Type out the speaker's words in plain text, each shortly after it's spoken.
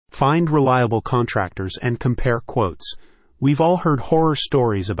Find reliable contractors and compare quotes. We've all heard horror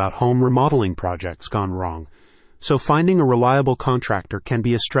stories about home remodeling projects gone wrong, so finding a reliable contractor can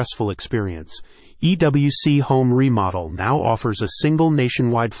be a stressful experience. EWC Home Remodel now offers a single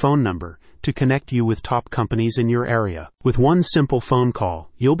nationwide phone number to connect you with top companies in your area. With one simple phone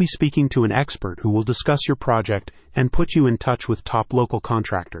call, you'll be speaking to an expert who will discuss your project and put you in touch with top local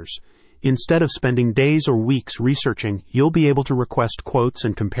contractors. Instead of spending days or weeks researching, you'll be able to request quotes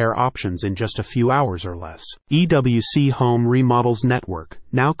and compare options in just a few hours or less. EWC Home Remodels Network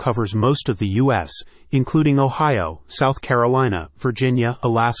now covers most of the U.S., including Ohio, South Carolina, Virginia,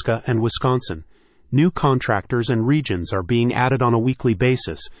 Alaska, and Wisconsin. New contractors and regions are being added on a weekly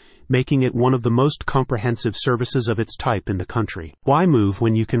basis, making it one of the most comprehensive services of its type in the country. Why move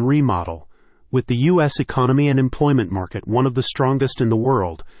when you can remodel? With the U.S. economy and employment market one of the strongest in the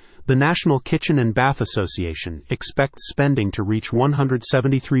world, the National Kitchen and Bath Association expects spending to reach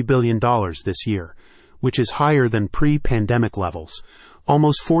 $173 billion this year, which is higher than pre-pandemic levels.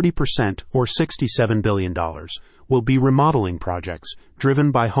 Almost 40%, or $67 billion, will be remodeling projects, driven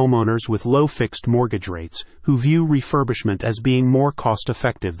by homeowners with low fixed mortgage rates, who view refurbishment as being more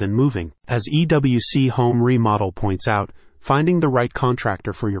cost-effective than moving. As EWC Home Remodel points out, finding the right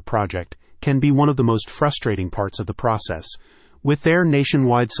contractor for your project can be one of the most frustrating parts of the process. With their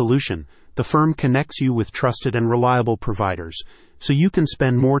nationwide solution, the firm connects you with trusted and reliable providers, so you can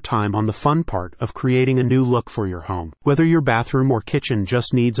spend more time on the fun part of creating a new look for your home. Whether your bathroom or kitchen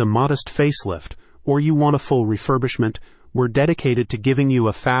just needs a modest facelift, or you want a full refurbishment, we're dedicated to giving you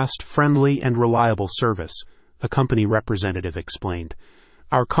a fast, friendly, and reliable service, a company representative explained.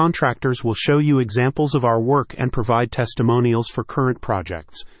 Our contractors will show you examples of our work and provide testimonials for current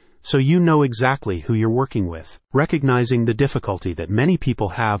projects, so you know exactly who you're working with. Recognizing the difficulty that many people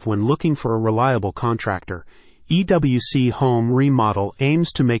have when looking for a reliable contractor, EWC Home Remodel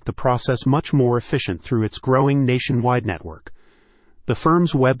aims to make the process much more efficient through its growing nationwide network. The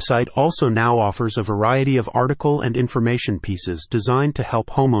firm's website also now offers a variety of article and information pieces designed to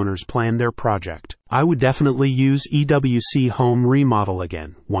help homeowners plan their project. I would definitely use EWC Home Remodel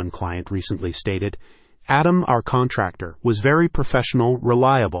again, one client recently stated. Adam, our contractor, was very professional,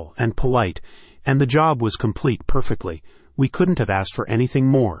 reliable, and polite, and the job was complete perfectly. We couldn't have asked for anything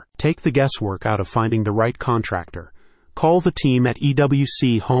more. Take the guesswork out of finding the right contractor. Call the team at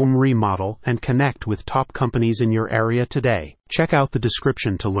EWC Home Remodel and connect with top companies in your area today. Check out the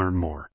description to learn more.